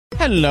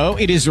Hello,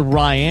 it is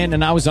Ryan,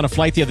 and I was on a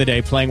flight the other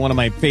day playing one of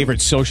my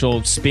favorite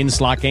social spin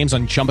slot games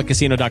on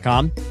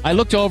ChumbaCasino.com. I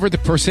looked over at the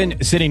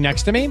person sitting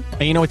next to me,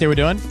 and you know what they were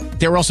doing?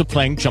 They were also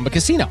playing Chumba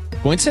Casino.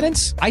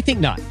 Coincidence? I think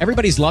not.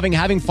 Everybody's loving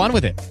having fun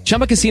with it.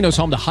 Chumba Casino is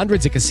home to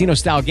hundreds of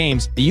casino-style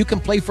games that you can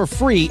play for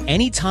free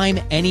anytime,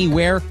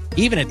 anywhere,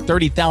 even at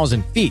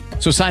 30,000 feet.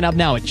 So sign up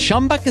now at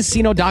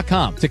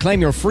ChumbaCasino.com to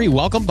claim your free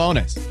welcome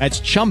bonus. That's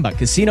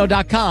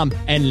ChumbaCasino.com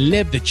and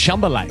live the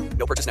Chumba life.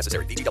 No purchase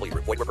necessary. VGW.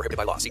 Void where prohibited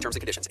by law. See terms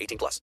and conditions.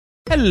 18+.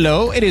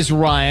 Hello, it is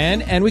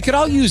Ryan, and we could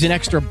all use an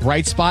extra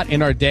bright spot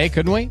in our day,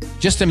 couldn't we?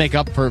 Just to make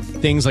up for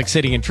things like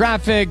sitting in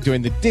traffic,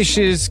 doing the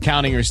dishes,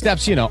 counting your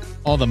steps, you know,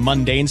 all the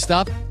mundane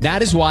stuff.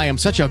 That is why I'm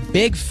such a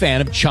big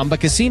fan of Chumba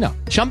Casino.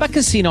 Chumba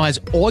Casino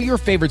has all your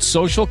favorite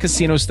social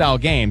casino-style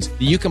games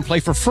that you can play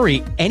for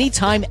free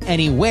anytime,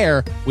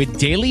 anywhere with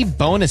daily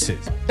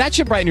bonuses. That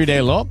should brighten your day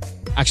a little.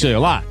 Actually, a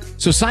lot.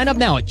 So sign up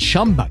now at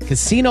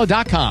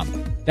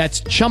ChumbaCasino.com.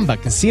 That's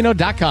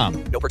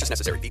ChumbaCasino.com. No purchase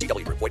necessary.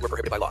 VGW. Void where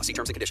prohibited by law. See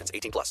terms and conditions.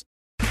 18+.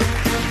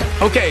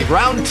 Okay,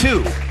 round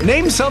two.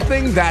 Name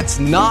something that's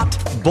not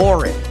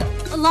boring.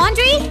 A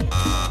laundry?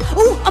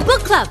 Ooh, a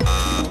book club.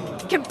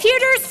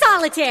 Computer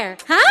solitaire,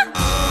 huh?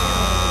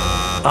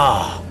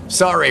 Ah,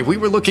 sorry, we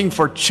were looking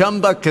for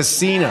Chumba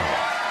Casino.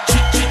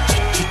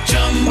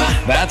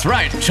 That's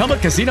right,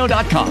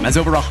 ChumbaCasino.com has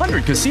over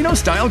 100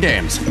 casino-style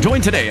games.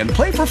 Join today and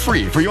play for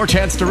free for your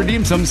chance to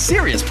redeem some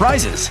serious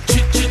prizes.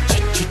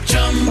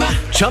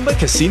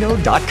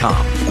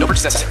 ChumbaCasino.com. No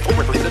purchase necessary. Void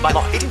where prohibited by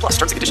law. 18+.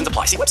 Terms and conditions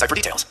apply. See website for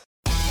details.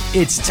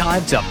 It's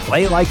time to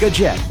play like a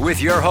Jet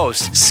with your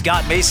host,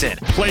 Scott Mason.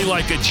 Play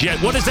like a Jet.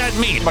 What does that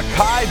mean?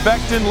 Mekhi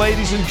Becton,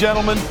 ladies and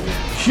gentlemen.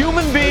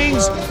 Human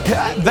beings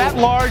that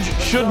large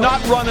should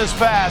not run as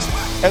fast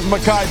as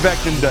Mekhi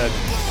Becton did.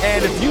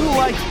 And if you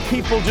like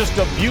people just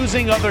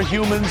abusing other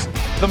humans,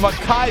 the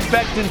Mekhi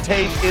Becton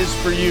tape is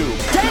for you.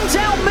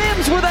 Denzel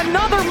Mims with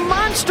another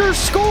monster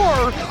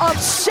score of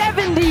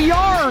 70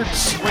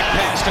 yards. Quick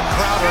pass to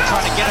Crowder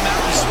trying to get him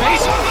out of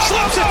space.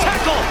 Slips a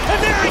tackle,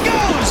 and there he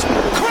goes!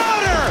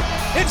 Crowder!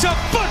 It's a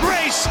foot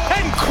race,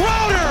 and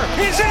Crowder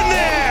is in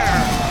there!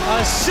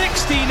 A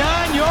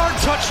 69-yard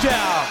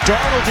touchdown.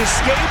 Darnold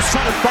escapes,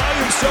 trying to buy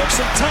himself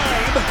some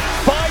time.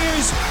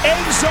 Fires,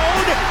 end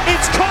zone,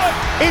 it's caught.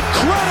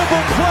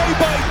 Incredible play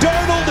by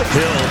Darnold.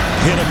 Hill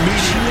hit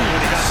immediately when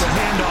he got the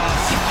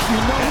handoff.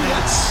 You know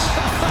that's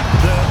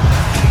the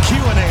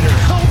Q-inator.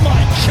 Oh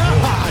my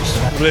gosh!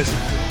 Listen,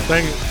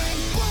 thank you.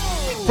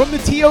 From the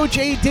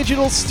TOJ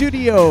Digital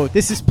Studio,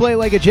 this is Play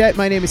Like a Jet.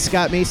 My name is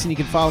Scott Mason. You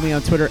can follow me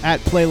on Twitter at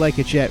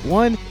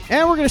PlayLikeAJet1.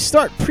 And we're going to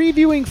start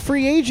previewing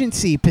free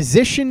agency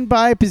position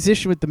by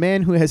position with the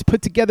man who has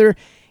put together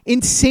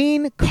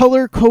insane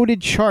color-coded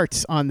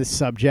charts on the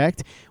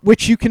subject,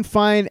 which you can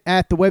find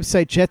at the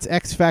website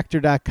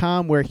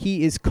jetsxfactor.com, where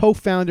he is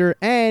co-founder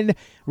and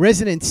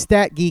resident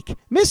stat geek,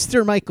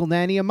 Mr. Michael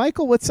Nania.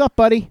 Michael, what's up,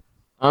 buddy?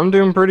 I'm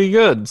doing pretty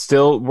good.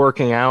 Still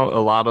working out a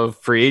lot of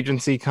free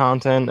agency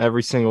content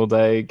every single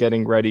day,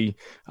 getting ready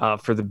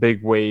for the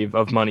big wave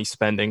of money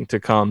spending to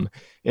come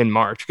in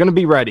March. Going to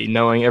be ready,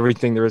 knowing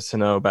everything there is to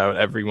know about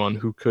everyone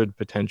who could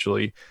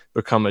potentially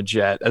become a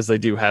Jet, as they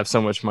do have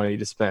so much money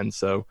to spend.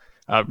 So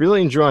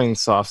really enjoying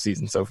this off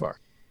season so far.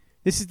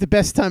 This is the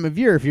best time of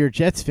year if you're a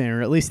Jets fan,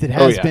 or at least it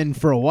has been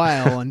for a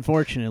while,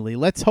 unfortunately.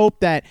 Let's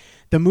hope that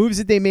the moves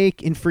that they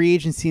make in free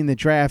agency and the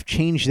draft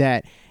change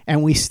that,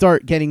 and we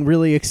start getting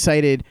really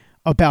excited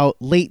about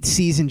late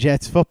season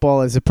Jets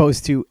football as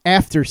opposed to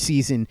after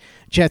season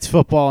Jets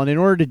football. And in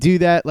order to do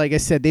that, like I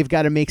said, they've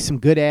got to make some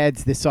good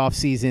ads this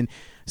offseason.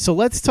 So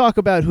let's talk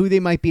about who they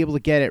might be able to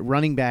get at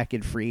running back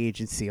in free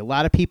agency. A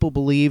lot of people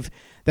believe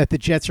that the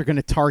Jets are going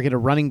to target a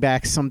running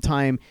back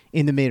sometime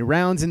in the mid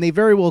rounds, and they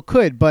very well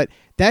could, but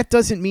that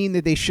doesn't mean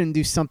that they shouldn't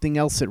do something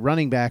else at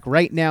running back.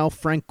 Right now,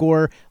 Frank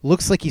Gore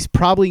looks like he's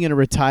probably going to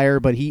retire,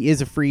 but he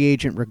is a free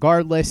agent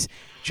regardless.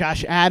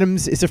 Josh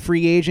Adams is a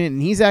free agent,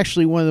 and he's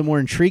actually one of the more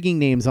intriguing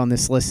names on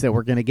this list that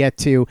we're going to get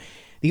to.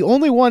 The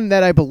only one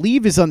that I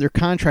believe is under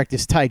contract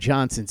is Ty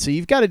Johnson, so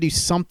you've got to do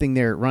something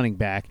there at running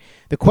back.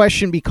 The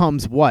question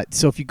becomes what?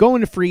 So if you go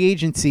into free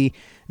agency,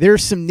 there are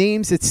some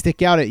names that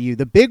stick out at you.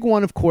 The big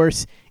one, of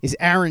course, is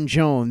Aaron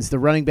Jones, the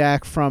running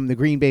back from the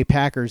Green Bay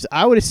Packers.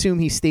 I would assume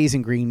he stays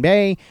in Green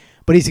Bay,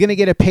 but he's going to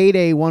get a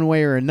payday one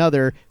way or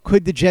another.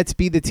 Could the Jets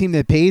be the team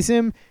that pays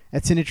him?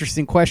 That's an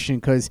interesting question,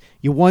 because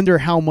you wonder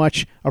how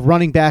much a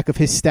running back of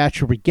his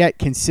stature would get,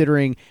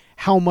 considering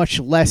how much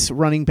less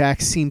running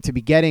backs seem to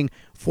be getting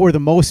for the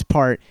most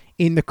part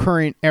in the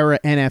current era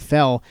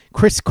NFL.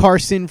 Chris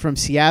Carson from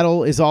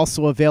Seattle is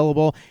also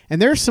available. And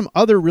there are some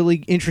other really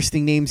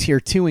interesting names here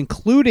too,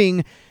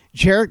 including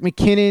Jerick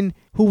McKinnon,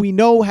 who we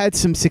know had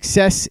some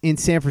success in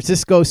San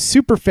Francisco.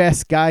 Super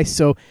fast guy,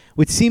 so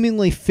would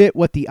seemingly fit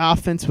what the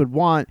offense would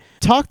want.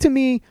 Talk to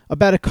me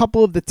about a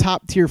couple of the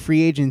top-tier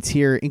free agents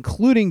here,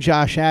 including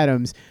Josh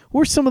Adams.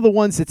 Who are some of the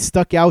ones that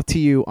stuck out to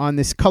you on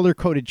this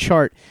color-coded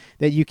chart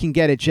that you can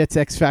get at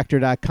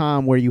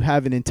jetsxfactor.com, where you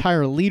have an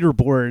entire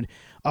leaderboard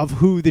of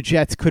who the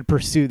Jets could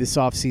pursue this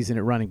offseason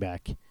at running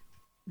back?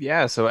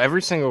 Yeah, so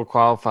every single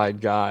qualified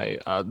guy,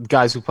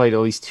 guys who played at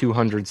least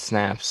 200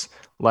 snaps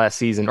last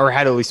season or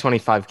had at least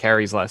 25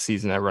 carries last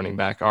season at running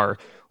back are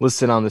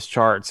listed on this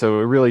chart. So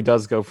it really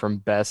does go from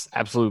best to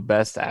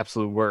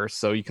absolute worst.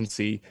 So you can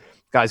see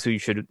guys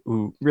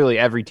who really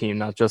every team,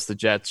 not just the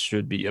Jets,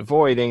 should be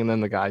avoiding, and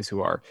then the guys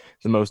who are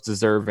the most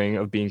deserving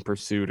of being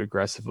pursued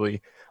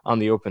aggressively on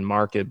the open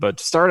market. But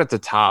to start at the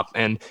top,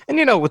 and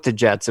with the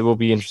Jets, it will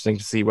be interesting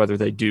to see whether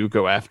they do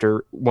go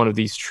after one of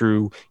these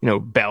true,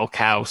 bell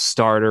cow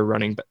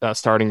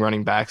starting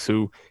running backs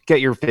who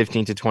get your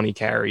 15 to 20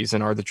 carries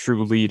and are the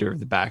true leader of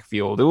the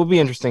backfield. It will be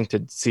interesting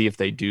to see if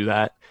they do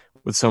that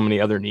with so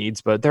many other needs,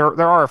 but there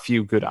are a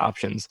few good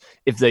options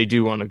if they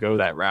do want to go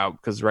that route,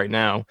 because right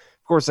now,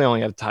 of course, they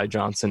only have Ty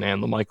Johnson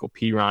and LaMichael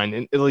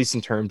Pirine, at least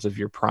in terms of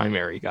your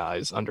primary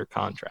guys under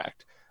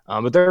contract.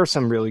 But there are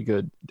some really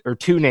good, or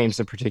two names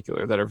in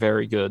particular, that are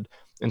very good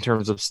in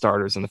terms of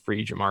starters in the free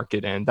agent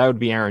market, and that would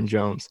be Aaron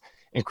Jones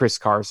and Chris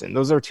Carson.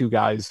 Those are two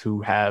guys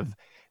who have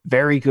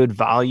very good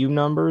volume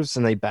numbers,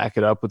 and they back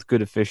it up with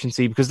good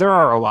efficiency, because there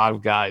are a lot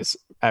of guys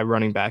at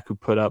running back who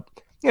put up,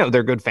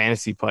 they're good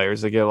fantasy players.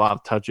 They get a lot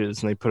of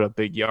touches and they put up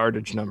big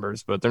yardage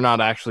numbers, but they're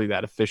not actually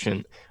that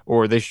efficient,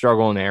 or they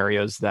struggle in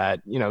areas that,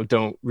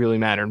 don't really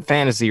matter in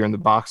fantasy or in the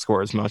box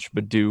score as much,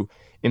 but do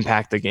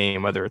impact the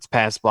game, whether it's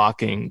pass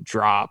blocking,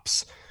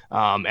 drops,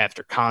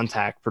 after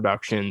contact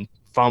production,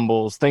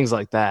 fumbles, things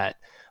like that.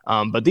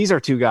 But these are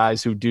two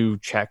guys who do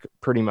check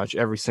pretty much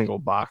every single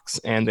box,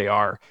 and they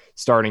are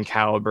starting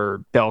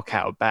caliber bell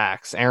cow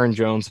backs. Aaron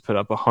Jones put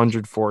up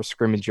 104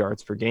 scrimmage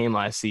yards per game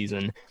last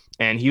season,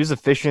 and he was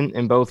efficient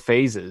in both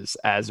phases.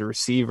 As a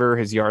receiver,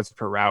 his yards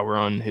per route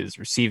run, his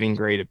receiving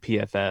grade at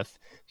PFF,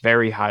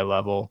 very high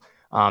level.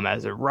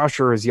 As a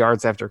rusher, his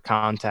yards after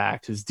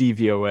contact, his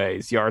DVOA,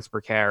 his yards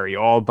per carry,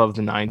 all above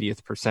the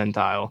 90th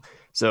percentile.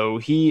 So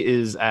he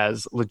is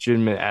as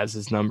legitimate as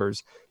his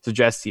numbers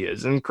suggest he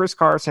is. And Chris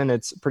Carson,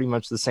 it's pretty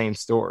much the same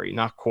story.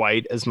 Not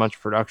quite as much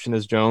production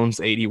as Jones,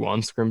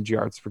 81 scrimmage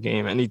yards per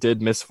game. And he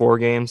did miss 4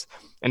 games,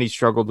 and he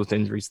struggled with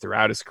injuries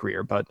throughout his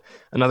career. But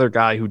another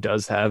guy who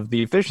does have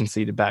the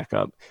efficiency to back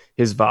up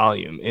his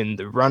volume. In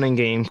the running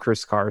game,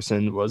 Chris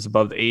Carson was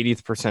above the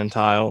 80th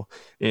percentile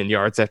in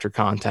yards after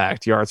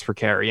contact, yards per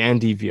carry,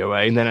 and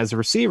DVOA. And then as a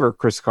receiver,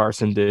 Chris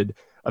Carson did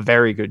a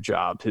very good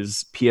job.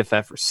 His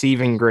PFF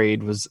receiving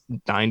grade was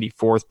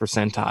 94th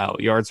percentile,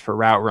 yards per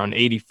route run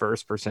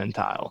 81st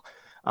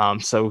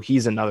percentile. So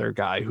he's another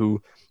guy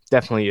who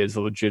definitely is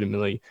a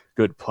legitimately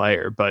good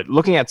player. But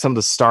looking at some of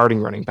the starting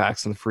running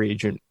backs in the free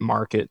agent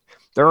market,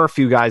 there are a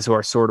few guys who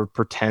are sort of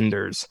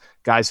pretenders,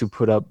 guys who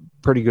put up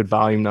pretty good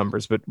volume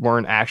numbers but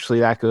weren't actually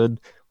that good.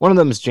 One of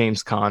them is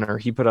James Conner.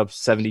 He put up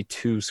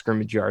 72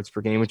 scrimmage yards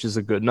per game, which is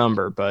a good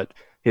number, but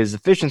his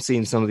efficiency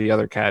in some of the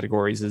other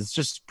categories is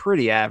just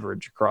pretty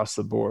average across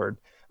the board.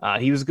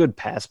 He was a good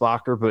pass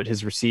blocker, but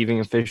his receiving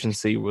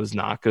efficiency was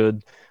not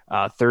good.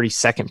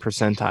 32nd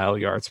percentile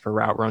yards per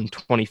route run,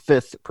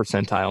 25th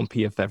percentile in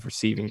PFF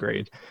receiving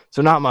grade.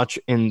 So not much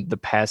in the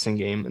passing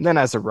game. And then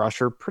as a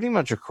rusher, pretty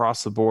much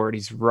across the board,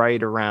 he's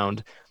right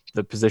around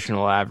the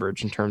positional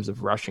average in terms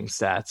of rushing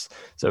stats.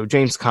 So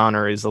James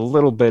Conner is a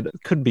little bit,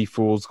 could be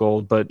fool's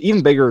gold, but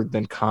even bigger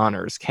than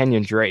Conner is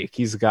Kenyon Drake.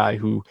 He's a guy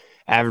who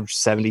averaged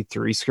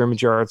 73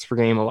 scrimmage yards per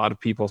game. A lot of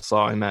people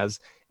saw him as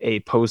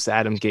a post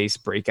Adam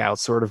Gase breakout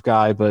sort of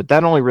guy, but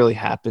that only really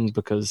happened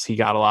because he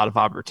got a lot of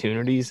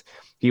opportunities.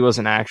 He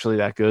wasn't actually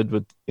that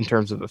good in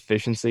terms of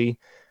efficiency.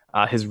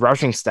 His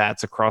rushing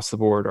stats across the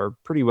board are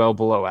pretty well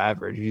below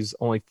average. He's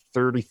only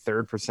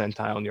 33rd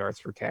percentile in yards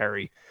per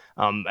carry.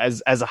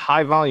 As a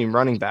high volume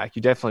running back,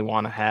 you definitely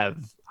want to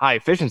have high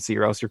efficiency,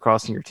 or else you're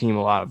costing your team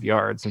a lot of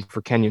yards. And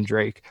for Kenyon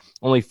Drake,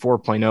 only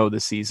 4.0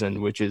 this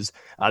season, which is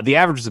the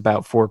average is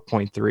about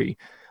 4.3.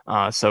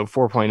 So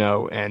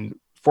 4.0 and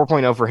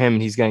 4.0 for him,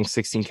 he's getting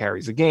 16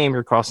 carries a game.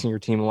 You're costing your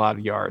team a lot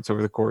of yards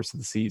over the course of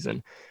the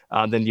season.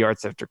 Then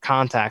yards after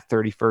contact,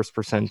 31st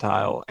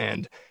percentile,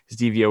 and his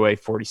DVOA,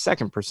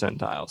 42nd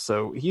percentile.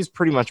 So he's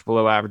pretty much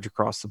below average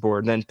across the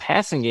board. And then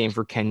passing game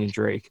for Kenyon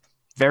Drake,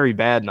 very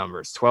bad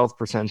numbers, 12th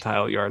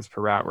percentile yards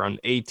per route run,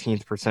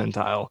 18th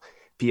percentile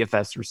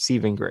PFS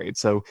receiving grade.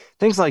 So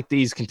things like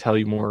these can tell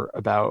you more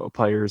about a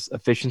player's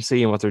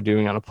efficiency and what they're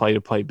doing on a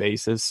play-to-play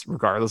basis,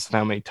 regardless of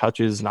how many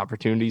touches and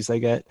opportunities they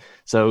get.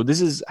 So this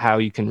is how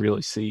you can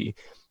really see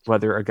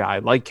whether a guy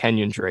like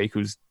Kenyon Drake,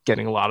 who's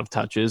getting a lot of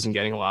touches and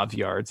getting a lot of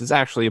yards, is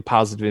actually a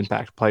positive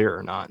impact player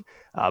or not.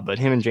 But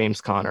him and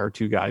James Conner are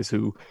two guys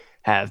who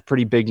have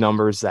pretty big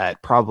numbers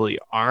that probably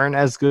aren't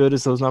as good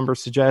as those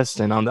numbers suggest.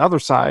 And on the other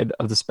side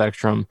of the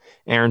spectrum,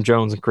 Aaron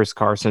Jones and Chris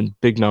Carson,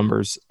 big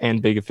numbers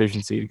and big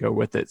efficiency to go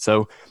with it.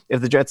 So if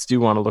the Jets do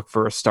want to look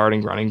for a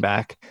starting running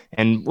back,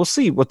 and we'll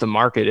see what the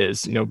market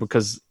is,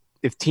 because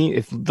if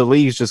the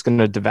league is just going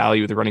to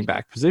devalue the running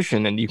back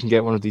position and you can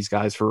get one of these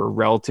guys for a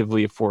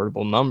relatively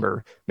affordable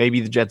number, maybe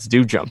the Jets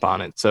do jump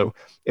on it. So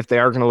if they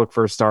are going to look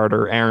for a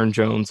starter, Aaron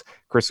Jones,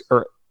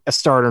 or a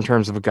starter in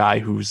terms of a guy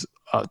who's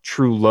a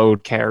true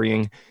load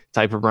carrying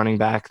type of running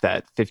back,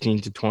 that 15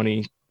 to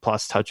 20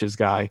 plus touches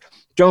guy.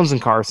 Jones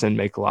and Carson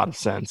make a lot of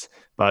sense,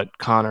 but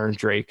Connor and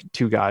Drake,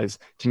 two guys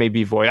to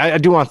maybe avoid. I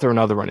do want to throw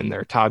another one in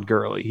there. Todd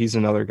Gurley. He's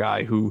another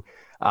guy who,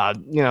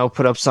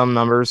 put up some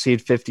numbers. He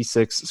had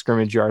 56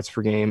 scrimmage yards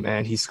per game,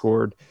 and he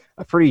scored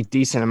a pretty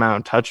decent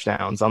amount of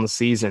touchdowns on the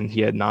season.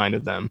 He had 9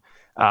 of them.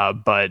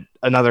 But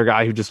another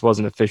guy who just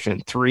wasn't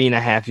efficient,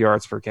 3.5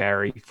 yards per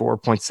carry,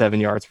 4.7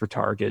 yards per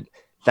target.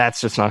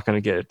 That's just not going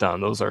to get it done.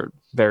 Those are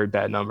very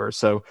bad numbers.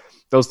 So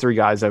those 3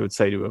 guys I would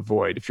say to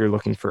avoid if you're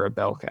looking for a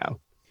bell cow.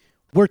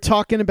 We're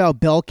talking about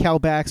bell cow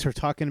backs. We're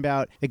talking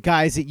about the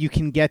guys that you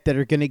can get that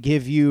are going to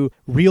give you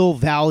real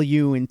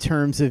value in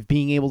terms of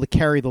being able to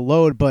carry the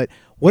load. But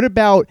what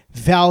about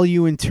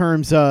value in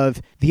terms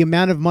of the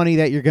amount of money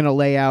that you're going to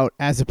lay out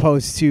as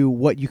opposed to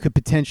what you could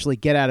potentially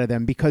get out of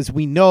them? Because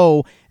we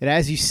know that,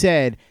 as you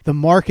said, the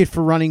market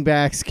for running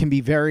backs can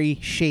be very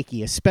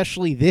shaky,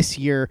 especially this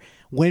year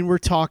when we're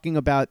talking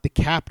about the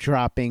cap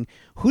dropping.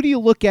 Who do you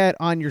look at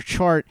on your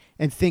chart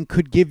and think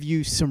could give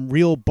you some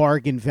real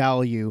bargain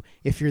value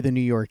if you're the New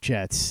York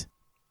Jets?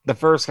 The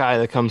first guy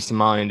that comes to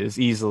mind is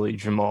easily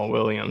Jamal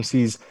Williams.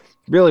 He's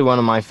really one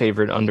of my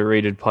favorite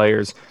underrated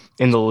players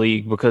in the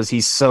league because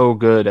he's so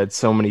good at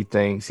so many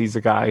things. He's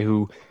a guy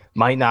who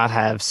might not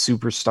have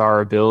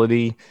superstar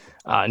ability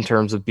in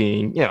terms of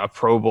being, a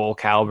Pro Bowl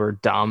caliber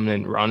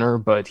dominant runner,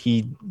 but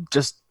he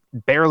just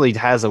barely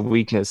has a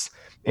weakness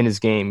in his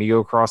game. You go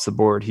across the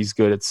board, he's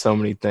good at so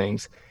many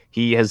things.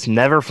 He has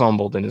never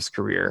fumbled in his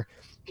career.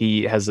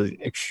 He has an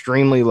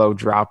extremely low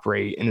drop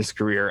rate in his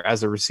career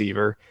as a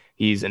receiver.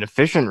 He's an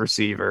efficient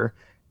receiver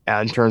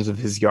in terms of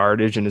his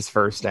yardage and his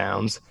first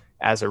downs.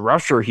 As a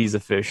rusher, he's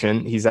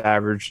efficient. He's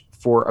averaged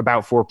for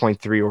about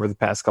 4.3 over the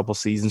past couple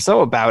seasons,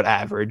 so about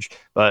average.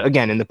 But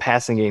again, in the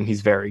passing game,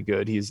 he's very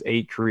good. He has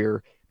 8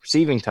 career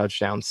receiving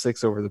touchdowns,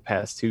 6 over the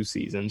past 2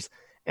 seasons.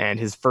 And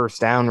his first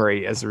down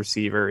rate as a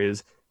receiver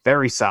is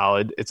very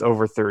solid. It's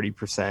over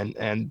 30%.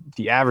 And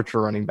the average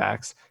for running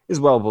backs is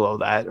well below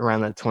that,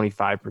 around that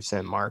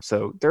 25% mark.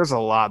 So there's a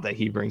lot that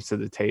he brings to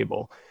the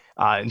table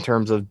in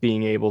terms of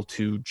being able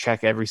to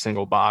check every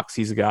single box.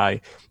 He's a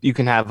guy you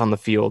can have on the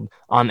field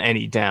on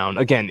any down.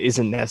 Again,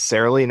 isn't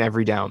necessarily an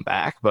every down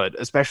back, but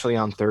especially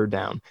on third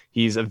down,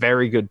 he's a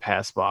very good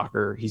pass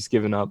blocker. He's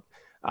given up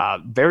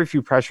very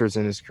few pressures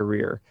in his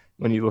career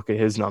when you look at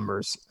his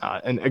numbers.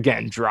 And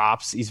again,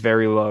 drops, he's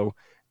very low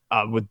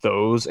with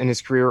those in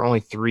his career, only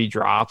 3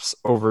 drops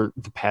over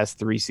the past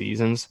 3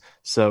 seasons.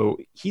 So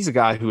he's a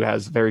guy who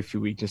has very few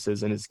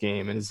weaknesses in his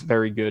game and is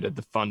very good at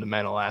the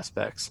fundamental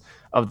aspects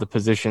of the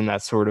position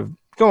that sort of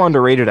go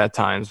underrated at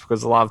times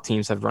because a lot of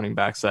teams have running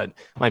backs that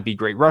might be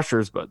great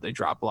rushers, but they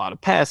drop a lot of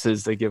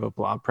passes. They give up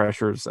a lot of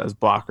pressures as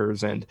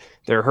blockers, and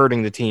they're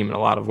hurting the team in a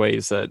lot of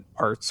ways that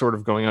are sort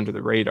of going under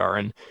the radar.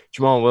 And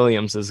Jamal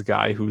Williams is a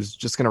guy who's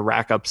just going to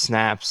rack up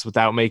snaps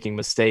without making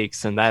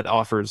mistakes, and that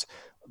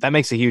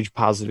makes a huge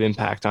positive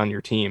impact on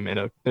your team in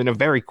a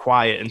very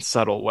quiet and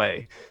subtle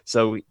way.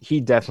 So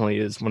he definitely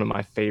is one of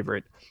my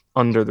favorite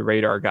under the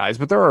radar guys,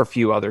 but there are a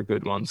few other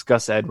good ones.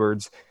 Gus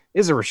Edwards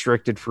is a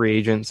restricted free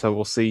agent, so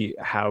we'll see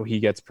how he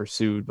gets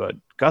pursued. But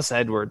Gus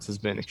Edwards has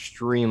been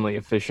extremely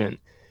efficient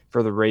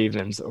for the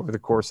Ravens over the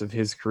course of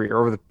his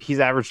career.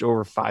 He's averaged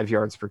over 5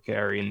 yards per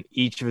carry in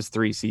each of his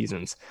 3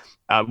 seasons,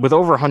 with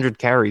over 100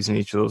 carries in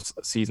each of those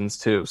seasons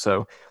too.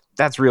 So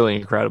that's really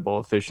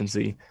incredible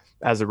efficiency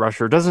as a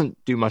rusher. Doesn't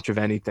do much of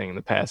anything in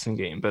the passing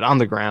game, but on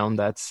the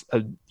ground,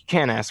 you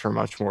can't ask for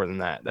much more than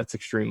that. That's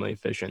extremely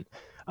efficient.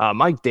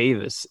 Mike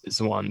Davis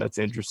is one that's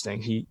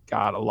interesting. He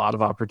got a lot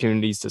of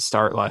opportunities to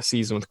start last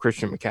season with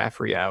Christian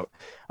McCaffrey out.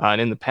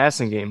 And in the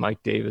passing game,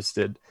 Mike Davis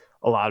did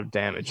a lot of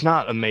damage.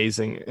 Not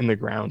amazing in the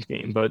ground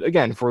game, but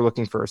again, if we're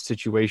looking for a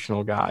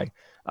situational guy,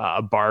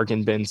 a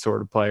bargain bin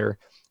sort of player,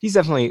 he's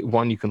definitely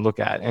one you can look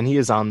at. And he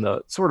is on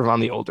the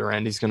older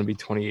end. He's going to be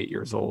 28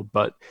 years old.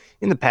 But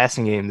in the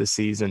passing game this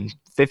season,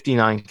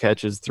 59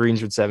 catches,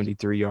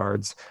 373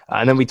 yards.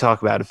 And then we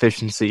talk about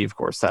efficiency. Of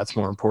course, that's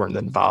more important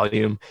than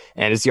volume.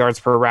 And his yards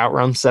per route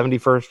run,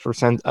 71st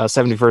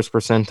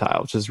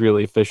percentile, which is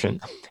really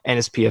efficient. And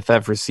his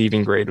PFF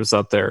receiving grade was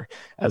up there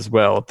as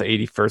well at the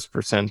 81st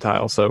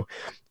percentile. So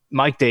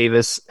Mike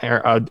Davis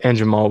and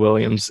Jamal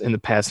Williams in the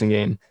passing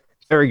game,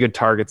 very good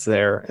targets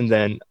there. And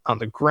then on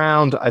the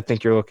ground, I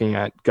think you're looking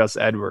at Gus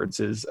Edwards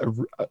is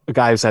a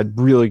guy who's had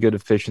really good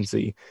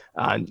efficiency.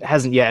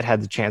 Hasn't yet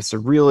had the chance to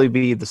really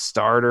be the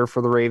starter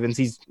for the Ravens.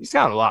 He's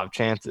gotten a lot of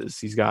chances.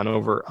 He's gotten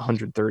over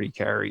 130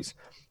 carries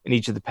in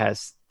each of the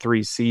past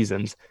 3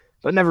 seasons,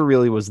 but never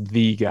really was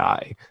the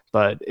guy.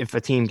 But if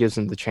a team gives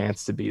him the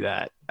chance to be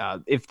that,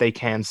 if they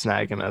can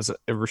snag him as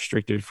a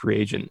restricted free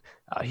agent,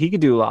 he could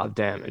do a lot of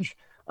damage.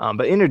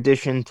 But in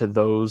addition to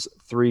those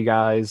 3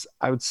 guys,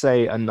 I would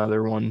say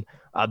another one,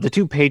 the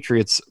 2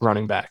 Patriots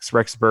running backs,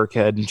 Rex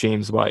Burkhead and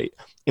James White.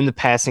 In the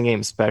passing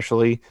game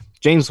especially,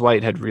 James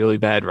White had really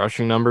bad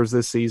rushing numbers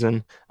this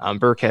season.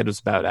 Burkhead was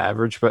about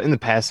average, but in the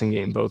passing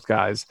game, both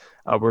guys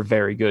were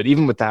very good.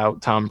 Even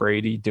without Tom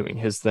Brady doing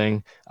his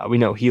thing, we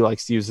know he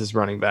likes to use his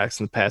running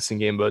backs in the passing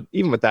game, but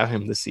even without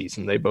him this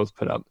season, they both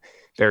put up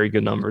very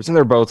good numbers. And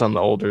they're both on the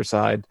older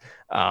side.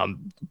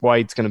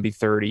 White's going to be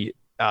 30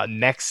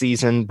 next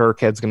season.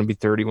 Burkhead's going to be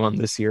 31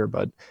 this year,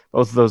 but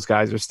both of those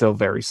guys are still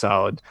very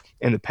solid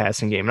in the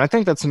passing game. And I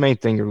think that's the main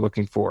thing you're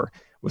looking for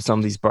with some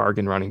of these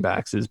bargain running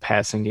backs is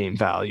passing game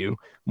value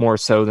more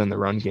so than the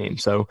run game.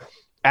 So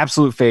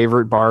absolute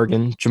favorite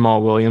bargain,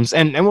 Jamal Williams.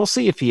 And we'll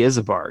see if he is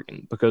a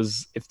bargain,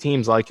 because if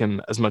teams like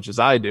him as much as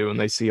I do and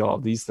they see all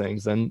of these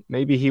things, then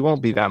maybe he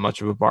won't be that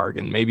much of a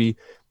bargain. Maybe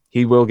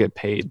he will get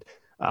paid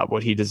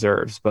what he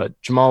deserves. But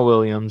Jamal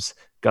Williams,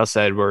 Gus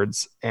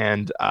Edwards,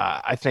 and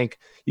I think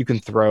you can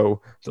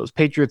throw those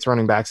Patriots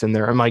running backs in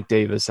there, and Mike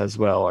Davis as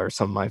well are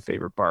some of my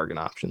favorite bargain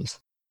options.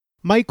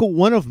 Michael,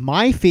 one of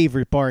my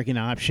favorite bargain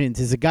options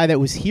is a guy that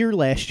was here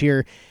last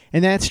year,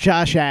 and that's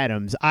Josh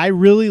Adams. I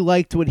really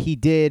liked what he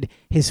did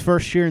his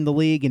first year in the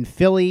league in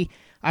Philly.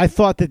 I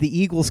thought that the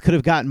Eagles could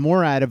have gotten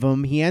more out of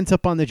him. He ends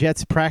up on the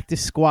Jets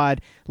practice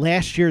squad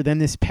last year. Then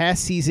this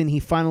past season, he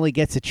finally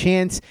gets a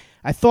chance.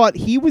 I thought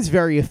he was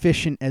very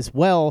efficient as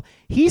well.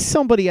 He's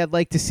somebody I'd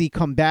like to see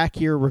come back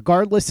here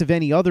regardless of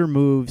any other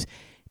moves.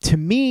 To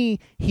me,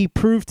 he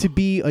proved to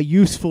be a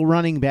useful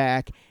running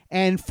back.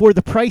 And for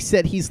the price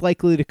that he's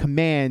likely to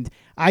command,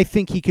 I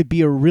think he could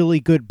be a really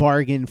good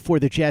bargain for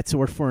the Jets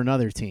or for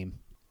another team.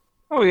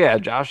 Oh, yeah.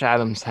 Josh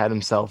Adams had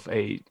himself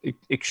a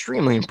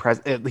extremely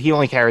impressive. He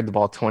only carried the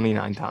ball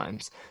 29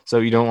 times, so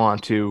you don't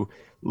want to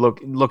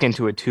look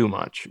into it too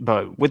much.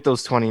 But with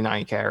those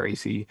 29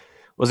 carries, he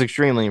was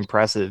extremely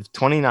impressive.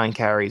 29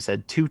 carries,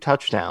 had 2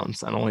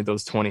 touchdowns on only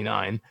those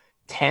 29,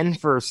 10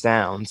 first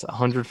downs,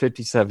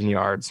 157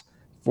 yards.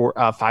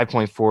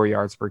 5.4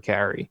 yards per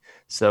carry.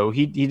 So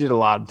he did a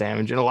lot of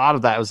damage, and a lot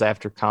of that was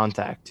after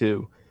contact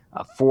too.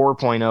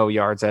 4.0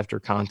 yards after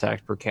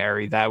contact per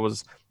carry. That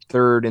was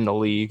third in the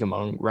league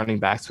among running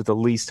backs with at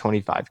least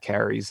 25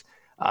 carries.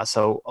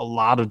 So a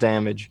lot of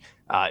damage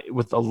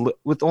with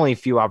only a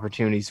few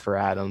opportunities for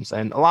Adams,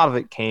 and a lot of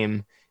it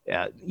came.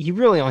 He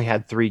really only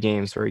had 3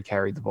 games where he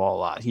carried the ball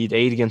a lot. He had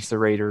 8 against the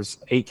Raiders,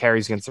 8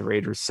 carries against the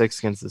Raiders, 6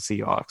 against the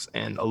Seahawks,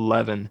 and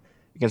 11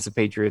 against the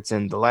Patriots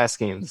in the last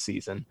game of the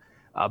season.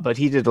 But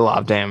he did a lot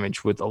of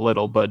damage with a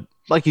little. But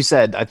like you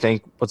said, I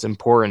think what's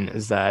important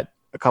is that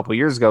a couple of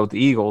years ago with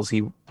the Eagles,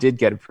 he did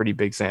get a pretty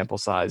big sample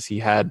size. He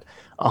had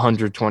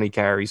 120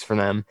 carries for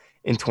them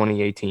in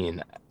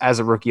 2018. As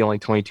a rookie, only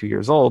 22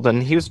 years old,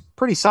 and he was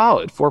pretty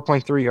solid,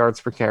 4.3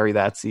 yards per carry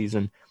that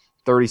season,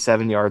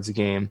 37 yards a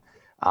game.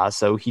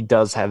 So he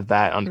does have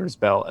that under his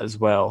belt as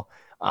well.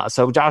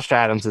 So Josh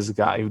Adams is a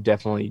guy who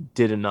definitely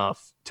did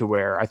enough to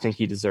where I think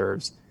he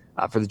deserves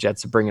for the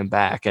Jets to bring him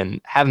back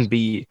and have him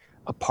be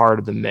a part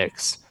of the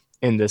mix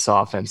in this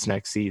offense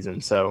next season.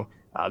 So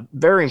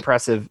very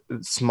impressive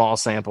small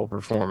sample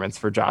performance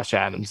for Josh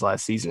Adams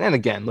last season. And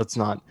again, let's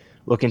not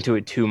look into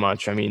it too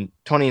much. I mean,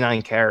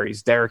 29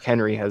 carries. Derrick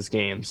Henry has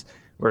games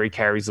where he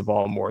carries the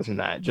ball more than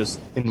that just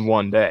in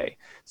one day.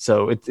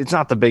 So it's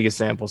not the biggest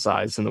sample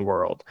size in the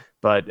world,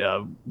 but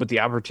with the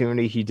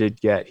opportunity he did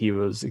get, he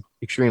was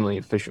extremely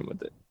efficient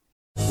with it.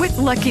 With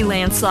Lucky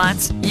Land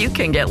Slots, you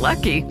can get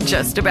lucky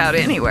just about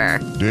anywhere.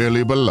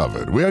 Dearly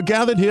beloved, we are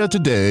gathered here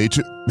today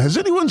to... Has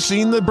anyone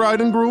seen the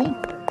bride and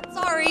groom?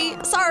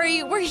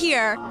 Sorry, we're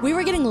here. We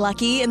were getting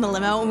lucky in the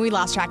limo and we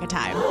lost track of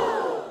time.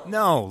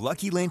 No,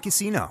 Lucky Land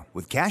Casino,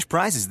 with cash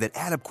prizes that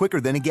add up quicker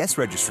than a guest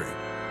registry.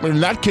 In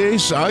that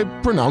case, I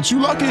pronounce you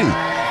lucky.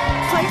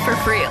 Play for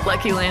free at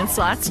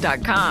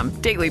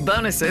LuckyLandSlots.com. Daily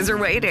bonuses are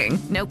waiting.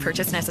 No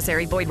purchase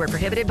necessary. Void where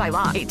prohibited by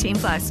law.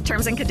 18+.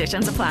 Terms and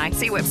conditions apply.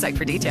 See website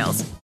for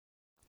details.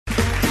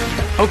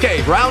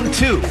 Okay, round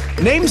 2.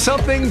 Name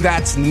something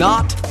that's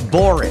not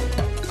boring.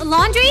 A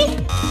laundry?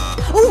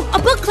 Ooh, a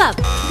book club.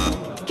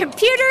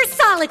 Computer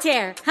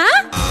solitaire,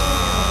 huh?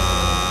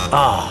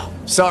 Ah,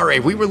 sorry.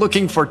 We were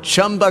looking for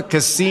Chumba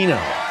Casino.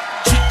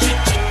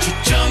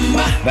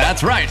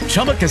 That's right.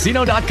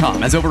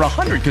 ChumbaCasino.com has over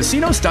 100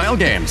 casino-style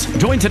games.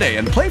 Join today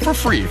and play for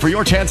free for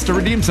your chance to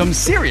redeem some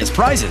serious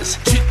prizes.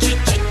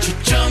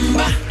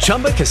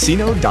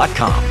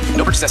 ChumbaCasino.com.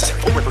 No purchase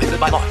necessary. Void where prohibited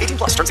by law. 18+.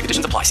 Terms and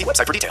conditions apply. See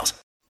website for details.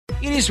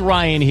 It is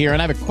Ryan here,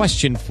 and I have a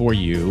question for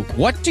you.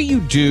 What do you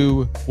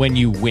do when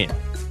you win?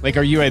 Like,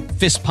 are you a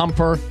fist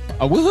pumper,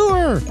 a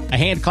woohooer, a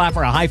hand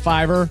clapper, a high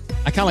fiver?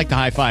 I kind of like the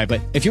high five,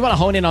 but if you want to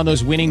hone in on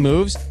those winning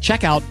moves,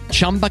 check out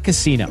Chumba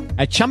Casino.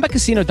 At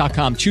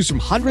ChumbaCasino.com, choose from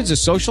hundreds of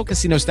social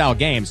casino-style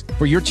games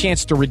for your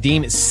chance to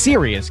redeem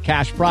serious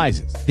cash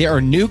prizes. There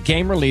are new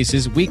game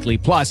releases weekly,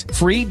 plus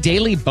free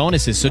daily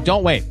bonuses, so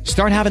don't wait.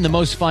 Start having the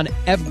most fun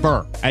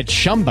ever at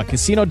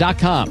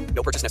ChumbaCasino.com.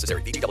 No purchase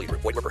necessary. VGW.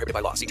 Void where prohibited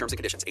by law. See terms and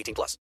conditions.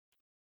 18+.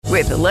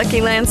 With the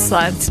Lucky Land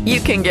Slots, you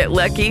can get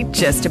lucky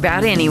just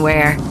about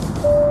anywhere.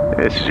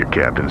 This is your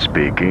captain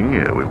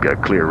speaking. We've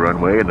got clear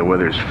runway and the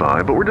weather's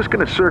fine, but we're just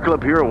going to circle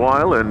up here a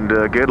while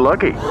and get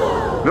lucky.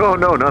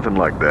 No, nothing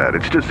like that.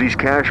 It's just these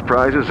cash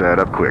prizes add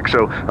up quick.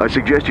 So I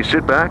suggest you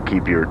sit back,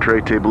 keep your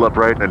tray table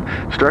upright, and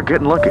start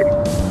getting lucky.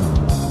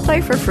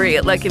 Play for free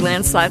at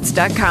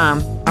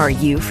LuckyLandSlots.com. Are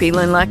you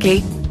feeling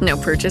lucky? No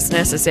purchase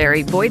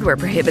necessary. Void where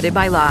prohibited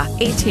by law.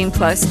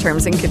 18+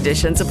 terms and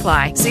conditions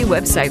apply. See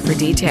website for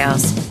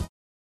details.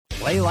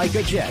 Play like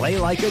a Jet. Play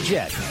like a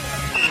Jet.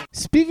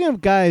 Speaking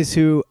of guys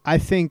who I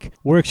think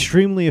were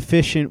extremely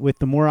efficient with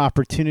the more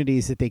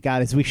opportunities that they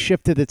got as we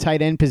shift to the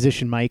tight end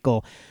position,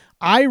 Michael,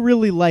 I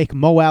really like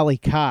Mo Alley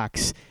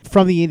Cox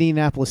from the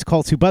Indianapolis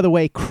Colts, who, by the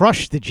way,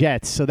 crushed the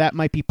Jets, so that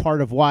might be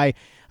part of why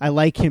I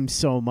like him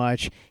so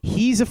much.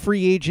 He's a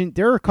free agent.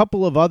 There are a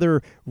couple of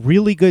other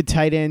really good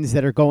tight ends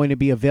that are going to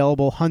be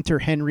available. Hunter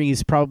Henry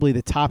is probably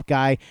the top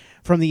guy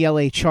from the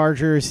LA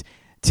Chargers.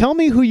 Tell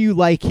me who you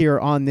like here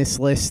on this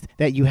list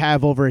that you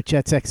have over at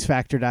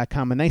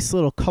JetsXFactor.com, a nice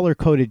little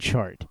color-coded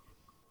chart.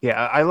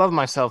 Yeah, I love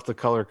myself the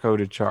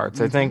color-coded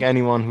charts. I think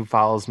anyone who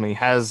follows me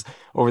has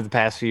over the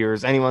past few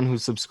years. Anyone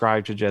who's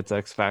subscribed to Jets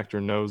X Factor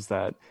knows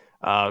that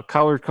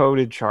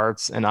color-coded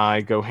charts and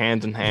I go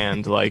hand in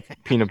hand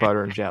like peanut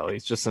butter and jelly.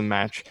 It's just a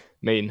match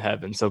made in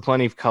heaven. So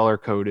plenty of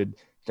color-coded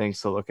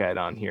things to look at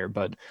on here.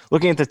 But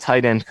looking at the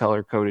tight end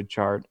color-coded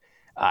chart,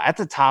 at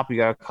the top you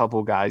got a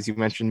couple guys. You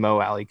mentioned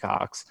Mo Alley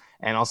Cox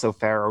and also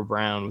Pharaoh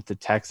Brown with the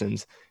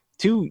Texans.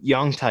 Two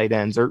young tight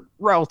ends are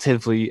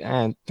relatively,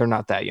 and they're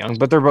not that young,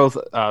 but they're both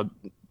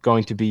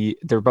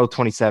they're both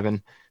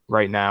 27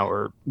 right now,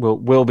 or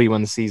will be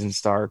when the season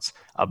starts.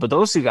 But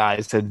those two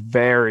guys had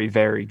very,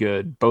 very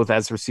good, both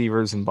as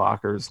receivers and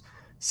blockers,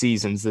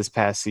 seasons this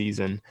past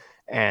season.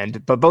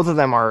 But both of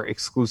them are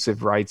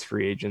exclusive rights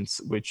free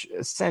agents, which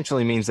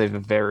essentially means they have a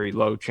very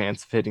low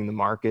chance of hitting the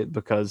market,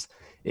 because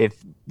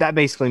if that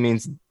basically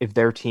means if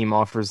their team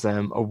offers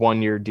them a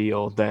 1-year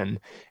deal,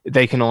 then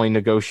they can only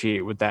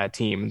negotiate with that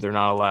team. They're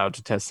not allowed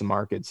to test the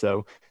market.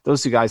 So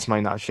those two guys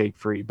might not shake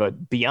free.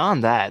 But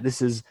beyond that,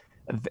 this is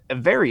a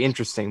very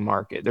interesting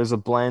market. There's a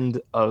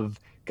blend of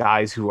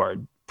guys who are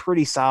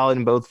pretty solid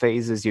in both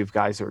phases. You have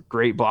guys who are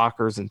great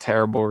blockers and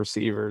terrible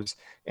receivers,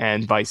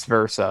 and vice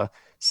versa.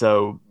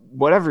 So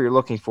whatever you're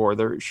looking for,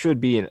 there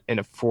should be an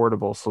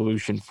affordable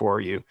solution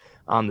for you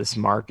on this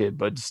market.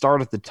 But to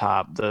start at the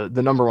top, the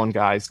number one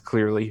guy is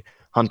clearly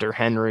Hunter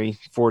Henry,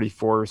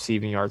 44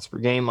 receiving yards per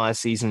game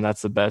last season.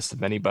 That's the best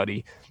of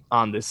anybody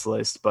on this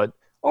list. But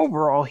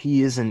overall,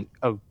 he isn't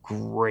a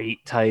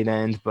great tight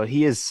end, but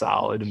he is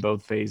solid in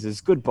both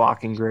phases. Good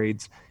blocking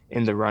grades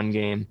in the run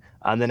game.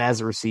 And then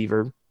as a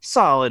receiver,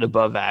 solid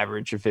above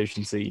average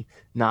efficiency,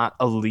 not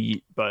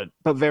elite, but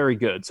very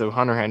good. So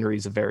Hunter Henry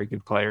is a very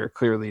good player,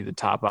 clearly the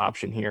top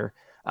option here.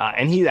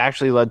 And he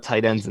actually led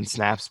tight ends in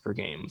snaps per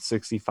game,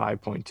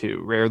 65.2.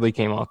 Rarely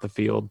came off the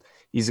field.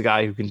 He's a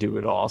guy who can do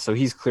it all. So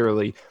he's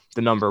clearly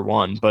the number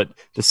one. But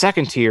the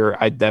second tier,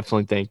 I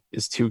definitely think,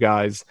 is two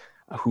guys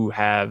who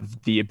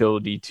have the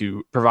ability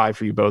to provide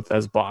for you both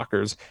as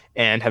blockers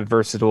and have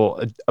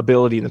versatile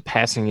ability in the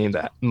passing game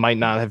that might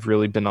not have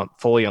really been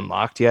fully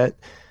unlocked yet.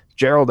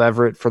 Gerald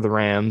Everett for the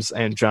Rams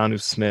and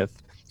Jonnu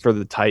Smith for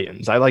the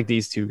Titans. I like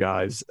these two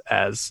guys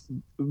as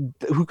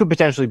who could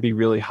potentially be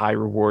really high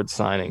reward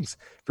signings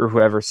for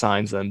whoever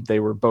signs them. They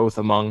were both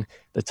among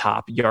the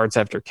top yards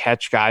after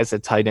catch guys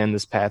at tight end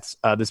this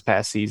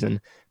past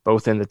season,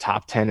 both in the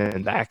top 10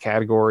 in that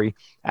category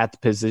at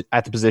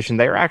the position.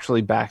 They are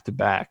actually back to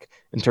back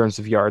in terms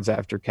of yards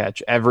after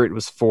catch. Everett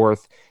was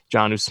fourth.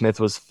 Jonnu Smith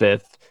was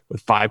fifth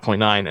with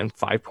 5.9 and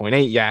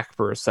 5.8 yak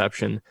per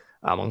reception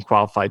on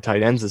qualified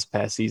tight ends this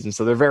past season.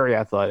 So they're very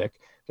athletic.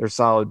 They're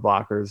solid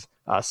blockers.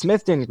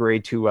 Smith didn't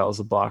grade too well as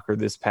a blocker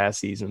this past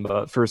season,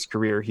 but for his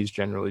career, he's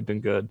generally been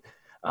good.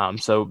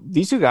 So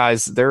these two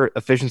guys, their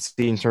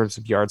efficiency in terms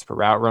of yards per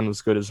route run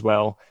was good as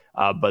well.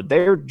 But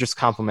they're just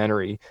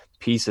complementary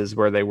pieces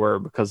where they were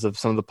because of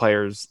some of the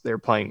players they're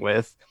playing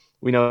with.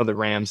 We know the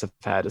Rams have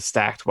had a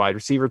stacked wide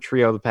receiver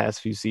trio the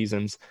past few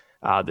seasons.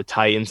 The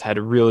Titans had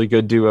a really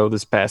good duo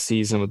this past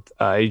season with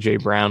A.J.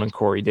 Brown and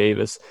Corey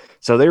Davis.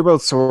 So they're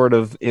both sort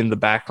of in the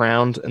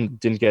background and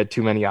didn't get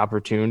too many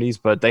opportunities,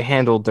 but they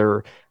handled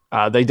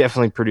they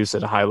definitely produced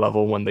at a high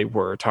level when they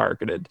were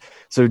targeted.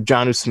 So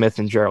Jonnu Smith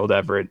and Gerald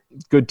Everett,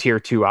 good tier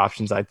 2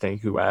 options, I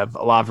think, who have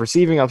a lot of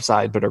receiving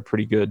upside, but are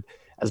pretty good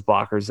as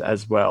blockers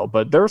as well.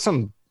 But there are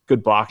some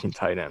good blocking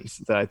tight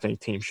ends that I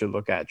think teams should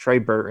look at. Trey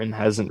Burton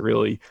hasn't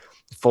really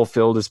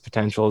fulfilled his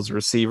potential as a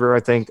receiver. I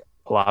think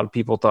a lot of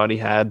people thought he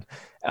had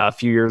a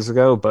few years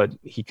ago, but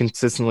he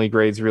consistently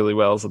grades really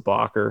well as a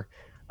blocker.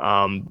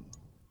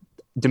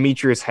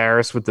 Demetrius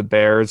Harris with the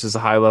Bears is a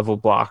high-level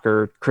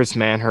blocker. Chris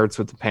Manhertz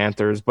with the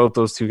Panthers. Both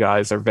those two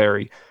guys are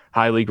very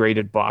highly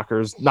graded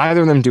blockers.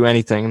 Neither of them do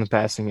anything in the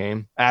passing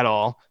game at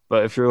all,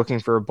 but if you're looking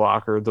for a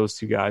blocker, those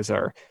two guys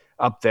are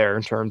up there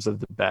in terms of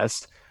the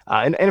best.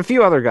 And a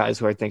few other guys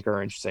who I think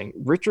are interesting.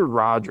 Richard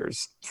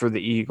Rodgers for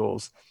the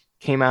Eagles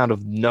came out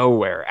of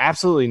nowhere,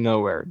 absolutely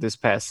nowhere this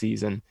past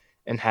season,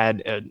 and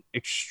had an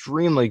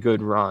extremely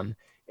good run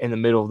in the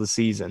middle of the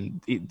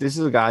season. This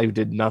is a guy who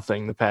did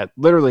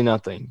literally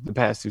nothing the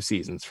past 2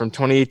 seasons. From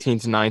 2018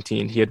 to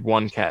 19, he had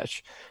 1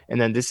 catch. And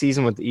then this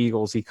season with the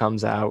Eagles, he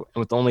comes out and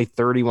with only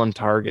 31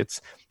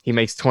 targets, he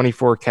makes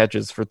 24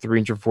 catches for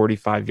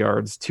 345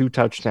 yards, 2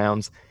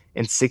 touchdowns,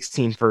 and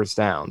 16 first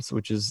downs,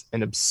 which is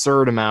an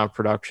absurd amount of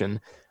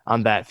production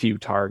on that few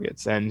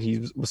targets. And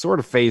he was sort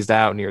of phased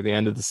out near the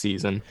end of the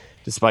season,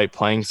 despite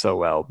playing so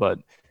well. But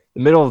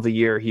the middle of the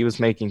year, he was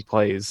making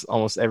plays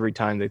almost every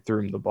time they threw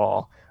him the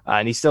ball.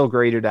 And he's still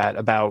graded at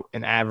about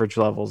an average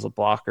level as a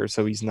blocker,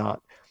 so he's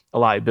not a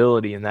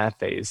liability in that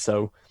phase.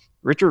 So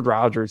Richard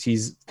Rodgers,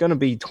 he's going to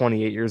be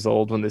 28 years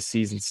old when this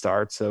season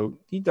starts, so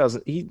he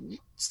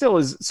still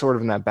is sort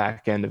of in that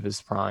back end of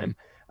his prime.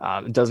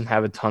 Doesn't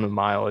have a ton of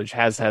mileage,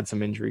 has had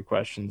some injury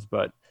questions,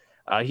 but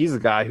he's a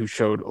guy who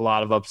showed a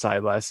lot of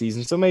upside last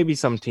season, so maybe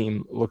some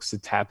team looks to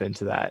tap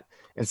into that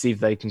and see if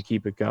they can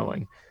keep it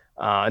going.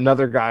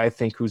 Another guy I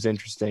think who's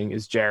interesting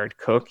is Jared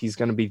Cook. He's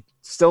going to be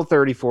still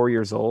 34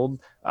 years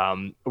old.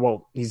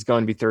 He's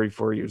going to be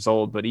 34 years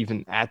old, but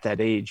even at that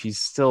age, he's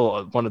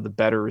still one of the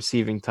better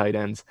receiving tight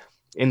ends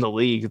in the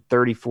league,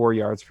 34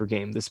 yards per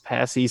game this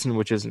past season,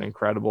 which isn't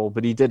incredible,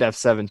 but he did have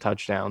 7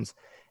 touchdowns,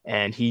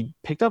 and he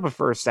picked up a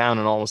first down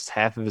on almost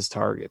half of his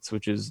targets,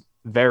 which is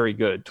very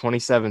good.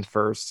 27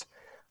 firsts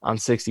on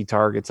 60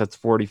 targets. That's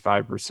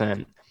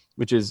 45%,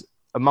 which is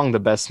among the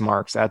best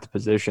marks at the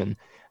position.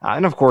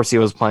 And of course, he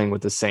was playing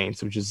with the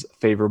Saints, which is a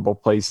favorable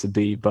place to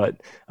be.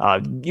 But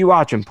you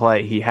watch him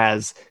play, he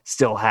has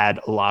still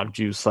had a lot of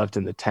juice left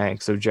in the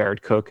tank. So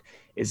Jared Cook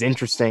is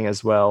interesting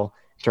as well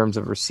in terms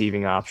of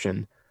receiving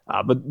option.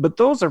 But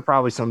those are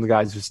probably some of the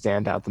guys who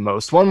stand out the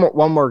most.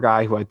 One more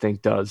guy who I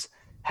think does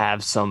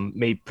have some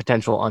maybe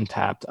potential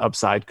untapped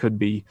upside, could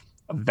be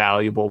a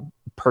valuable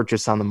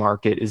purchase on the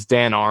market, is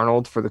Dan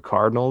Arnold for the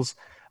Cardinals.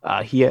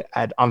 He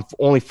had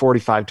only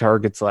 45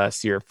 targets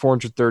last year,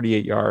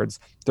 438 yards,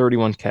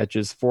 31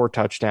 catches, 4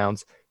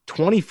 touchdowns,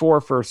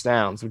 24 first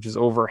downs, which is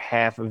over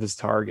half of his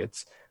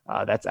targets.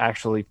 That's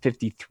actually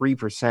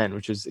 53%,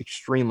 which is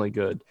extremely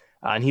good.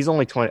 And he's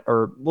only 20,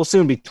 or will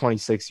soon be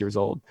 26 years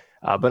old.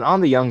 But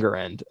on the younger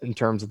end, in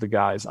terms of the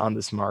guys on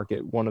this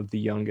market, one of the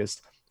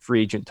youngest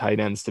free agent tight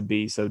ends to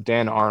be. So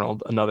Dan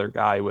Arnold, another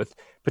guy with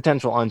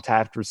potential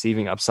untapped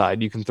receiving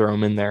upside. You can throw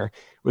him in there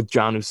with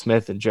Jonnu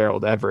Smith and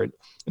Gerald Everett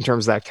in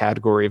terms of that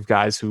category of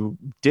guys who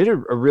did a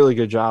really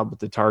good job with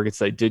the targets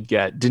they did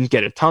get. Didn't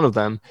get a ton of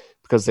them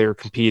because they were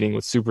competing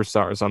with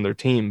superstars on their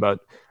team, but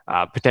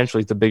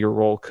potentially the bigger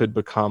role could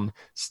become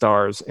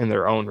stars in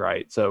their own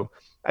right. So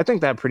I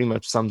think that pretty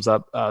much sums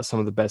up some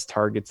of the best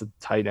targets at the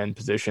tight end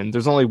position.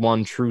 There's only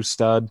one true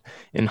stud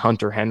in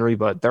Hunter Henry,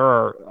 but there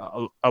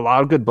are a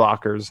lot of good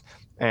blockers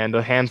and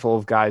a handful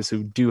of guys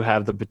who do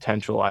have the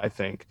potential, I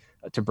think,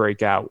 to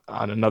break out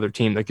on another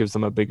team that gives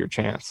them a bigger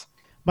chance.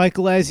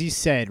 Michael, as you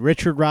said,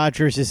 Richard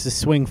Rodgers is the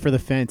swing for the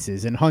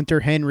fences, and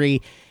Hunter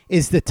Henry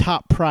is the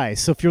top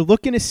prize. So if you're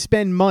looking to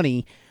spend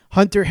money,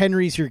 Hunter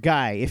Henry's your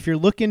guy. If you're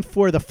looking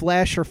for the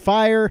flash or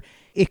fire,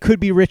 it could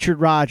be Richard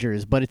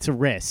Rodgers, but it's a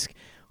risk.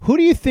 Who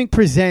do you think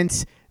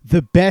presents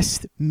the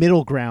best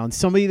middle ground,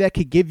 somebody that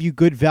could give you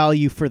good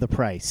value for the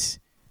price?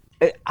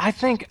 I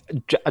think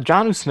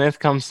Jonnu Smith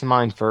comes to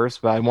mind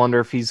first, but I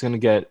wonder if he's going to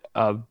get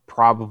a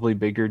probably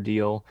bigger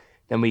deal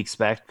than we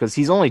expect because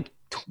he's only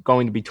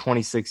going to be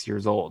 26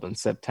 years old in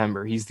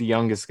September. He's the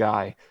youngest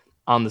guy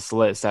on this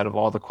list out of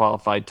all the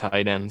qualified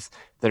tight ends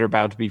that are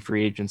about to be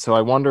free agents. So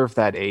I wonder if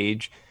that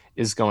age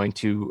is going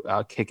to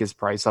kick his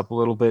price up a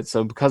little bit.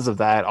 So because of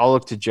that, I'll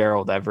look to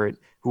Gerald Everett,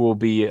 who will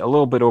be a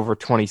little bit over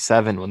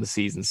 27 when the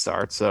season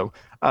starts. So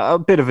a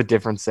bit of a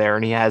difference there,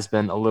 and he has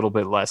been a little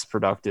bit less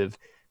productive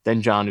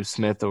than Jonnu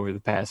Smith over the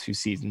past few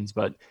seasons.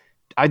 But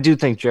I do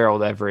think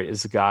Gerald Everett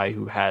is a guy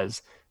who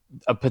has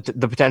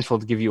the potential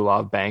to give you a lot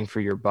of bang for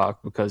your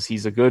buck because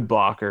he's a good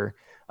blocker.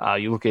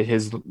 You look at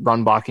his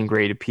run blocking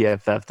grade at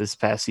PFF this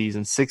past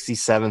season,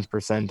 67th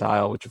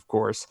percentile, which of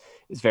course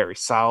is very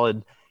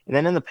solid. And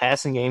then in the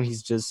passing game,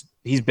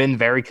 he's been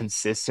very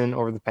consistent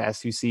over the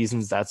past few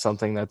seasons. That's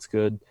something that's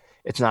good.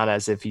 It's not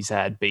as if he's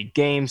had big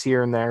games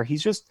here and there.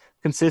 He's just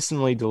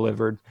consistently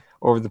delivered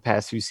over the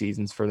past few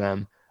seasons for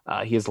them.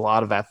 He has a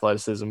lot of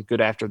athleticism,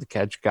 good after the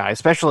catch guy,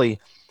 especially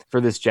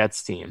for this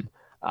Jets team.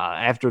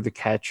 After the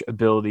catch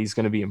ability is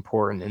going to be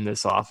important in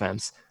this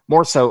offense.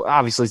 More so,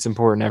 obviously it's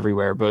important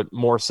everywhere, but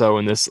more so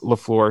in this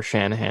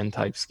LaFleur-Shanahan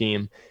type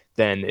scheme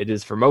than it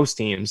is for most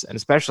teams, and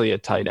especially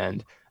at tight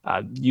end.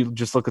 You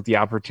just look at the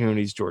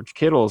opportunities George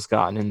Kittle has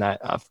gotten in that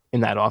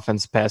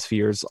offense the past few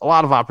years. A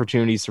lot of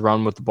opportunities to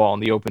run with the ball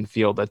in the open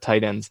field that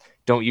tight ends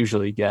don't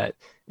usually get.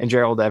 And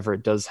Gerald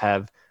Everett does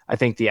have, I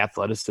think, the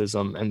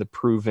athleticism and the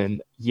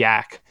proven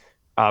yak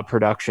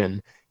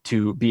production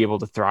to be able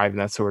to thrive in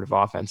that sort of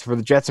offense. For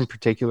the Jets in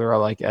particular, I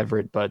like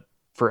Everett, but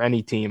for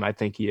any team, I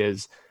think he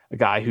is a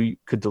guy who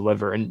could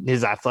deliver. And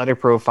his athletic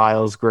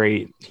profile is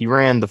great. He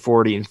ran the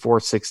 40 in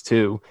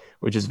 4.62,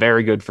 which is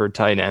very good for a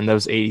tight end. That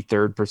was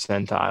 83rd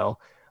percentile.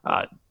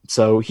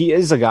 So he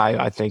is a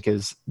guy I think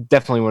is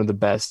definitely one of the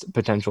best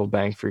potential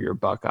bang for your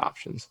buck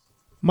options.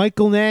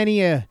 Michael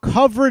Nania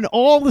covering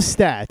all the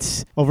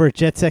stats over at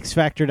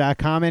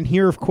JetsXFactor.com and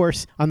here, of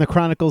course, on the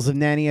Chronicles of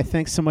Nania.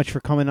 Thanks so much for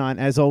coming on.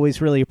 As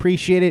always, really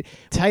appreciate it.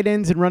 Tight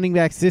ends and running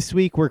backs this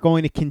week. We're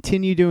going to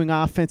continue doing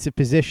offensive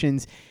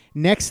positions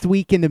next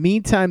week. In the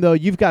meantime, though,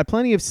 you've got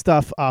plenty of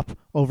stuff up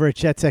over at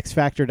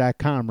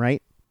JetsXFactor.com,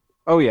 right?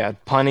 Oh, yeah.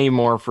 Plenty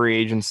more free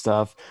agent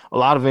stuff. A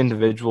lot of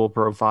individual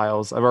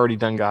profiles. I've already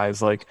done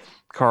guys like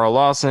Carl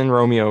Lawson,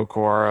 Romeo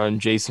Okwara,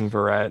 and Jason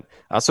Verrett.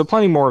 So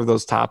plenty more of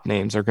those top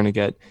names are going to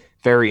get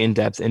very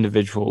in-depth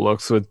individual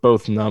looks with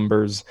both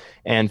numbers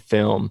and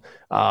film.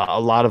 A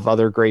lot of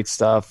other great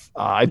stuff.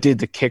 I did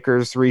the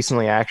kickers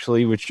recently,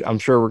 actually, which I'm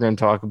sure we're going to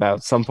talk about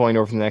at some point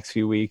over the next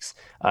few weeks,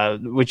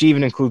 which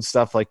even includes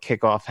stuff like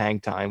kickoff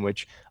hang time,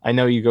 which I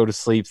know you go to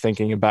sleep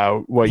thinking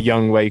about what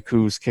Young Wei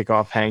Koo's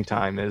kickoff hang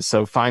time is.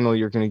 So finally,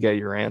 you're going to get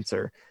your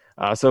answer.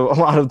 So a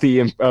lot of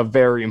the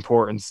very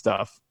important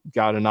stuff.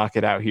 Got to knock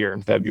it out here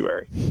in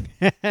February.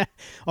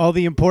 All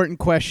the important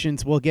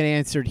questions will get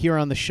answered here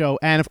on the show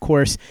and, of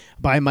course,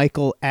 by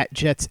Michael at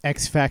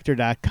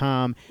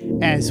jetsxfactor.com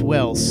as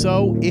well.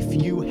 So if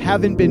you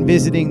haven't been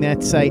visiting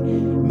that site,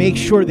 make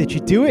sure that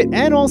you do it,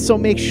 and also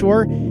make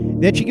sure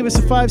that you give us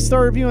a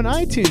 5-star review on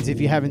iTunes if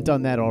you haven't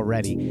done that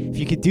already. If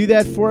you could do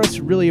that for us,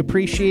 really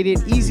appreciate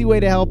it. Easy way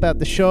to help out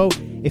the show.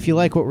 If you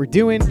like what we're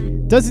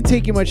doing, doesn't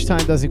take you much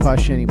time, doesn't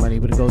cost you any money,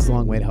 but it goes a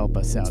long way to help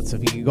us out. So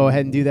if you can go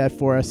ahead and do that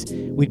for us,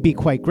 we'd be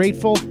quite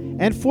grateful.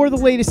 And for the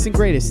latest and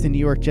greatest in New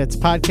York Jets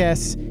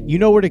podcasts, you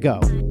know where to go.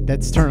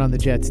 That's Turn On The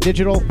Jets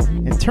Digital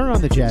and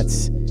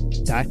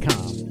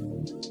turnonthejets.com.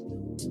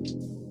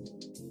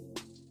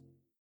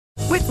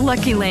 With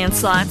Lucky Land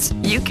Slots,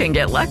 you can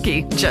get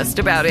lucky just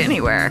about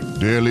anywhere.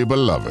 Dearly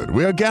beloved,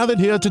 we are gathered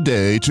here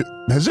today to...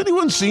 Has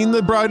anyone seen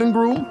the bride and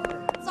groom?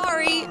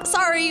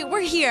 Sorry,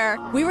 we're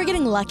here. We were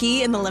getting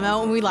lucky in the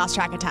limo and we lost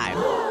track of time.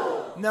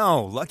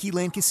 No, Lucky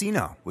Land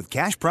Casino, with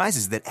cash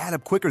prizes that add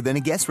up quicker than a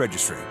guest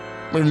registry.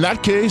 In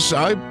that case,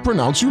 I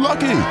pronounce you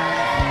lucky.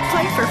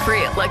 Play for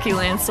free at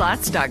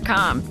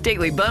LuckyLandSlots.com.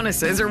 Daily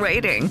bonuses are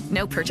waiting.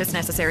 No purchase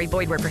necessary.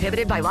 Void where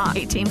prohibited by law.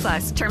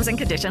 18+. Terms and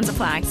conditions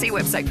apply. See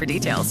website for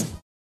details.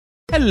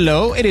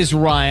 Hello, it is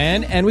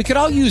Ryan, and we could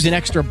all use an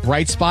extra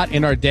bright spot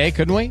in our day,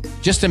 couldn't we?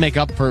 Just to make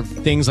up for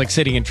things like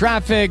sitting in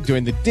traffic,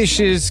 doing the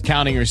dishes,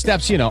 counting your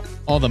steps,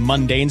 all the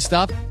mundane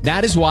stuff.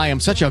 That is why I'm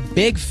such a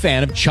big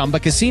fan of Chumba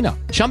Casino.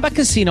 Chumba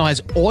Casino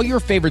has all your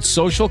favorite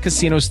social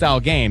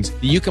casino-style games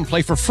that you can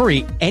play for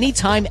free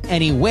anytime,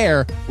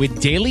 anywhere with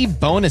daily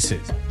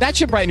bonuses. That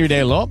should brighten your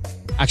day a little.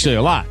 Actually,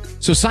 a lot.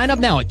 So sign up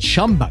now at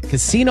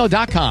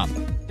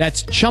ChumbaCasino.com.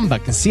 That's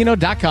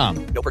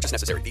ChumbaCasino.com. No purchase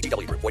necessary.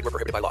 VGW Group. Void where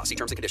prohibited by law. See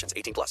terms and conditions.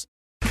 18+.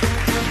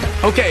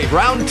 Okay,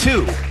 round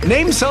 2.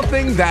 Name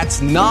something that's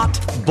not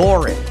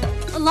boring.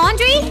 A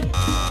laundry?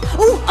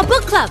 Ooh, a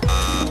book club.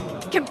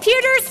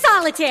 Computer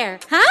solitaire,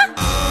 huh?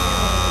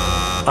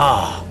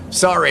 Ah,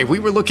 sorry. We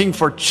were looking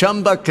for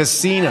Chumba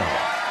Casino.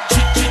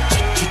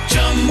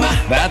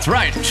 That's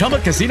right.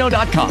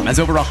 ChumbaCasino.com has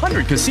over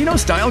 100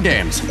 casino-style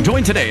games.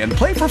 Join today and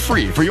play for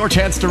free for your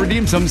chance to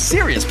redeem some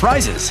serious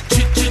prizes.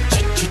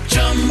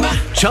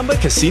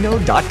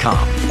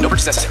 ChumbaCasino.com. No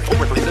purchase necessary. Void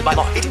where prohibited by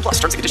law. 18+.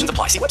 Terms and conditions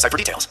apply. See website for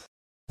details.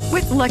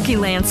 With Lucky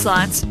Land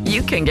Slots,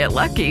 you can get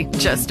lucky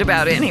just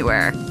about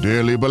anywhere.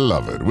 Dearly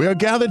beloved, we are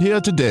gathered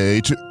here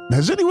today to...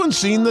 Has anyone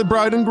seen the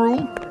bride and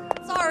groom?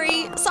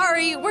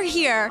 Sorry, we're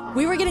here.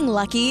 We were getting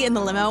lucky in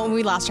the limo and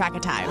we lost track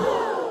of time.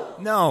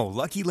 No,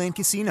 Lucky Land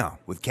Casino,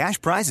 with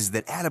cash prizes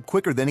that add up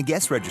quicker than a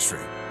guest registry.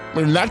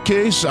 In that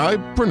case, I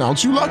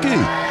pronounce you lucky.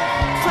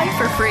 Play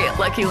for free at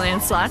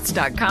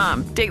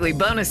LuckyLandSlots.com. Daily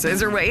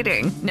bonuses are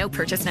waiting. No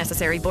purchase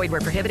necessary. Void where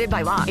prohibited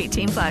by law.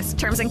 18+.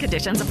 Terms and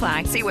conditions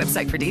apply. See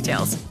website for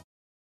details.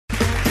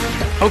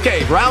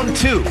 Okay, round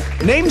 2.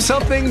 Name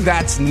something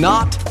that's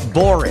not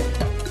boring.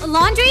 A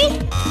laundry?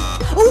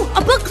 Ooh,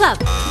 a book club.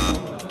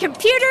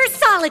 Computer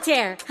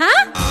solitaire,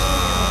 huh?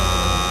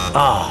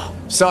 Ah,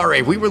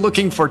 sorry. We were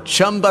looking for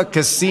Chumba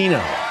Casino.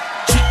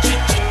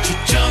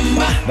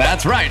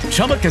 That's right.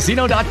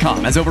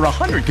 ChumbaCasino.com has over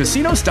 100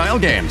 casino-style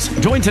games.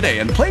 Join today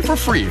and play for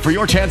free for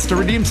your chance to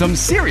redeem some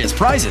serious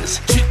prizes.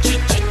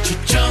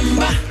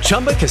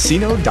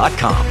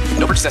 ChumbaCasino.com.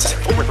 No purchase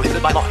necessary. Void where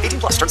prohibited by law.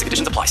 18+. Terms and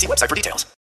conditions apply. See website for details.